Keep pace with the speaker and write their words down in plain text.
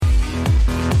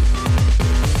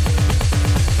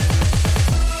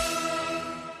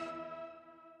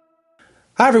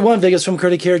Hi everyone, Vegas Film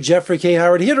Critic here, Jeffrey K.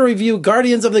 Howard, here to review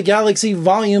Guardians of the Galaxy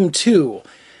Volume 2.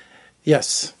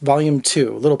 Yes, Volume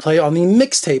 2. A little play on the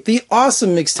mixtape, the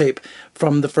awesome mixtape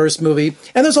from the first movie.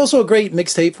 And there's also a great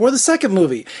mixtape for the second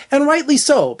movie. And rightly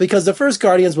so, because the first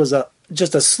Guardians was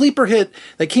just a sleeper hit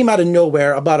that came out of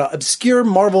nowhere about an obscure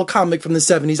Marvel comic from the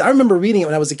 70s. I remember reading it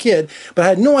when I was a kid, but I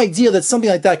had no idea that something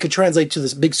like that could translate to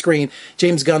this big screen.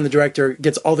 James Gunn, the director,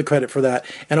 gets all the credit for that,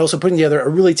 and also putting together a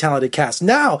really talented cast.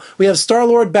 Now, we have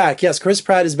Star-Lord back. Yes, Chris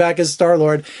Pratt is back as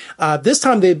Star-Lord. This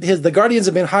time, the Guardians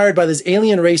have been hired by this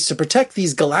alien race to protect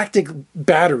these galactic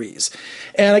batteries.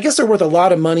 And I guess they're worth a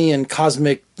lot of money in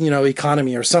cosmic,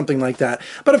 economy or something like that.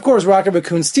 But of course, Rocket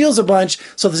Raccoon steals a bunch,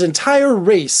 so this entire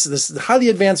race, this highly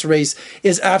advanced race,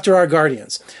 is after our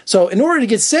Guardians. So in order to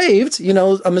get saved,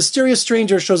 a mysterious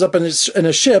stranger shows up in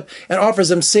a ship and offers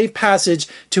them safe passage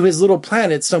to his little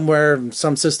planet somewhere,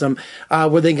 some system,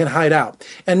 where they can hide out.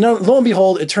 And lo and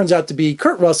behold, it turns out to be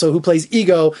Kurt Russell, who plays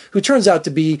Ego, who turns out to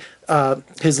be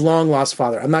his long-lost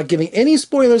father. I'm not giving any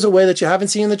spoilers away that you haven't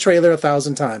seen in the trailer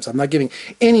 1,000 times. I'm not giving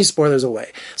any spoilers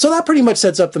away. So that pretty much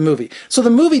sets up the movie. So the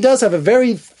movie does have a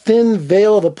very thin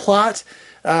veil of a plot.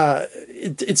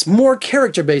 It's more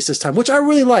character-based this time, which I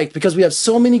really liked because we have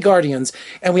so many Guardians,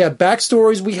 and we have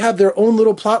backstories, we have their own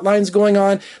little plot lines going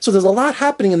on, so there's a lot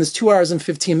happening in this 2 hours and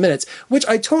 15 minutes, which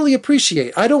I totally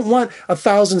appreciate. I don't want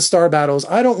 1,000 star battles.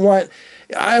 I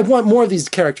want more of these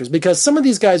characters because some of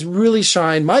these guys really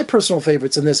shine. My personal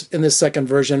favorites in this second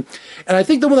version, and I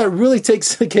think the one that really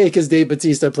takes the cake is Dave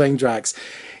Bautista playing Drax.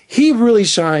 He really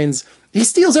shines. He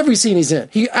steals every scene he's in.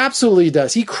 He absolutely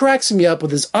does. He cracks me up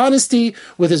with his honesty,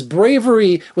 with his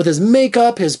bravery, with his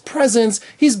makeup, his presence.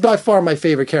 He's by far my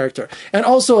favorite character. And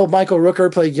also Michael Rooker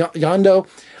played Yondu.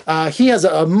 He has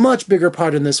a much bigger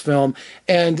part in this film,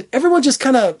 and everyone just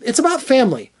it's about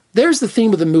family. There's the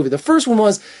theme of the movie. The first one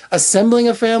was assembling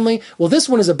a family. Well, this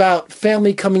one is about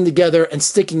family coming together and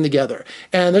sticking together.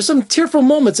 And there's some tearful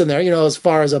moments in there, as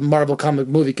far as a Marvel comic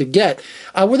movie could get,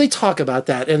 where they talk about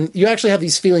that. And you actually have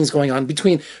these feelings going on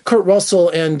between Kurt Russell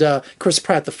and Chris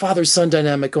Pratt, the father-son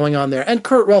dynamic going on there. And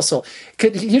Kurt Russell,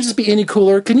 could he just be any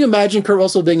cooler? Can you imagine Kurt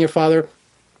Russell being your father?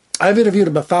 I've interviewed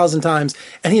him 1,000 times,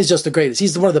 and he is just the greatest.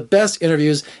 He's one of the best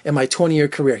interviews in my 20-year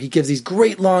career. He gives these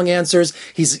great long answers.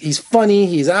 He's funny.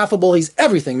 He's affable. He's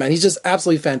everything, man. He's just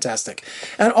absolutely fantastic.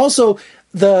 And also,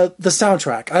 the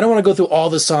soundtrack. I don't want to go through all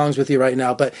the songs with you right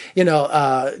now, but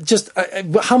just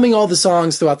humming all the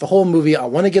songs throughout the whole movie. I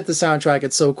want to get the soundtrack.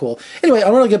 It's so cool. Anyway, I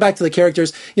want to get back to the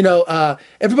characters.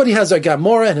 Everybody has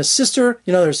Gamora and his sister.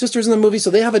 Their sisters in the movie, so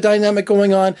they have a dynamic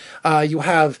going on. You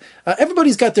have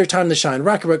everybody's got their time to shine.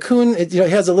 Rocket Raccoon, he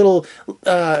has a little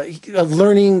a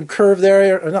learning curve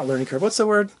there, or not learning curve. What's the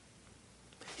word?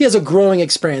 He has a growing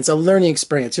experience, a learning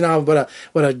experience. What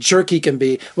a jerk he can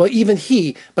be. Well, even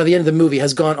he, by the end of the movie,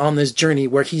 has gone on this journey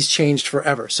where he's changed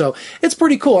forever. So it's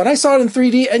pretty cool. And I saw it in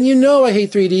 3D, and I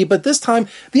hate 3D, but this time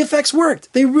the effects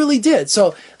worked. They really did.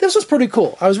 So this was pretty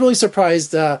cool. I was really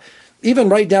surprised, even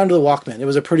right down to the Walkman. It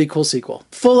was a pretty cool sequel.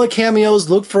 Full of cameos.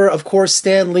 Look for, of course,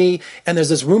 Stan Lee. And there's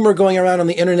this rumor going around on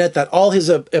the internet that all his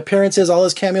appearances, all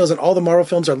his cameos, and all the Marvel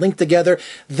films are linked together.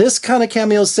 This kind of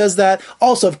cameo says that.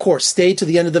 Also, of course, stay to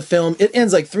the end of the film. It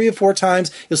ends like 3 or 4 times.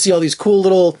 You'll see all these cool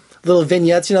little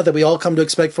vignettes, that we all come to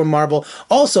expect from Marvel.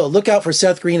 Also, look out for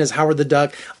Seth Green as Howard the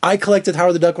Duck. I collected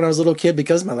Howard the Duck when I was a little kid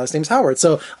because my last name's Howard.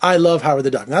 So I love Howard the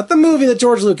Duck. Not the movie that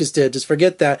George Lucas did. Just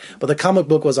forget that. But the comic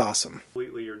book was awesome.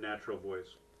 Completely your natural voice.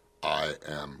 I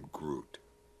am Groot.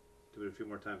 Do it a few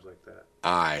more times like that.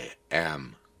 I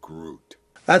am Groot.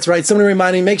 That's right. Someone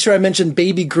remind me, make sure I mention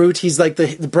Baby Groot. He's like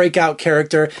the breakout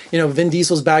character. Vin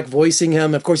Diesel's back voicing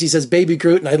him. Of course, he says Baby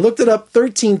Groot, and I looked it up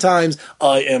 13 times.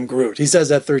 I am Groot. He says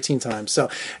that 13 times. So,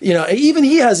 even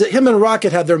him and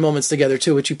Rocket have their moments together,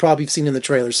 too, which you probably have seen in the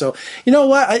trailer. So, you know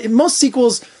what? Most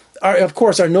sequels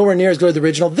are nowhere near as good as the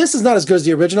original. This is not as good as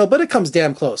the original, but it comes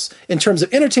damn close. In terms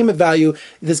of entertainment value,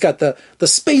 it's got the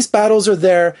space battles are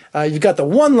there, you've got the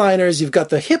one-liners, you've got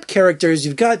the hip characters,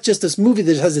 you've got just this movie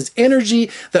that has this energy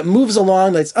that moves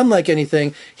along that's unlike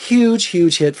anything. Huge,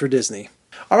 huge hit for Disney.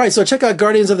 All right, so check out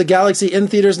Guardians of the Galaxy in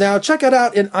theaters now. Check it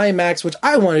out in IMAX, which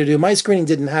I wanted to do. My screening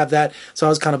didn't have that, so I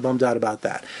was kind of bummed out about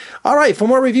that. All right, for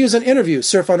more reviews and interviews,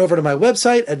 surf on over to my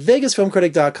website at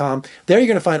vegasfilmcritic.com. There you're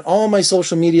going to find all my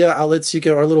social media outlets,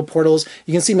 or little portals.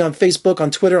 You can see me on Facebook,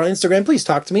 on Twitter, on Instagram. Please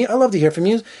talk to me. I love to hear from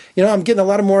you. I'm getting a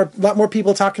lot more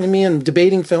people talking to me and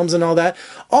debating films and all that.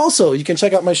 Also, you can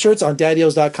check out my shirts on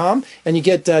daddios.com, and you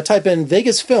get type in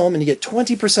Vegas Film, and you get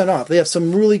 20% off. They have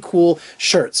some really cool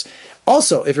shirts.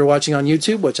 Also, if you're watching on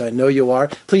YouTube, which I know you are,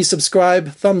 please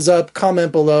subscribe, thumbs up,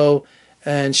 comment below,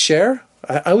 and share.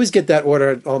 I always get that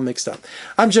order all mixed up.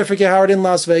 I'm Jeffrey K. Howard in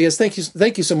Las Vegas. Thank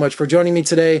you so much for joining me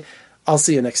today. I'll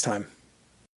see you next time.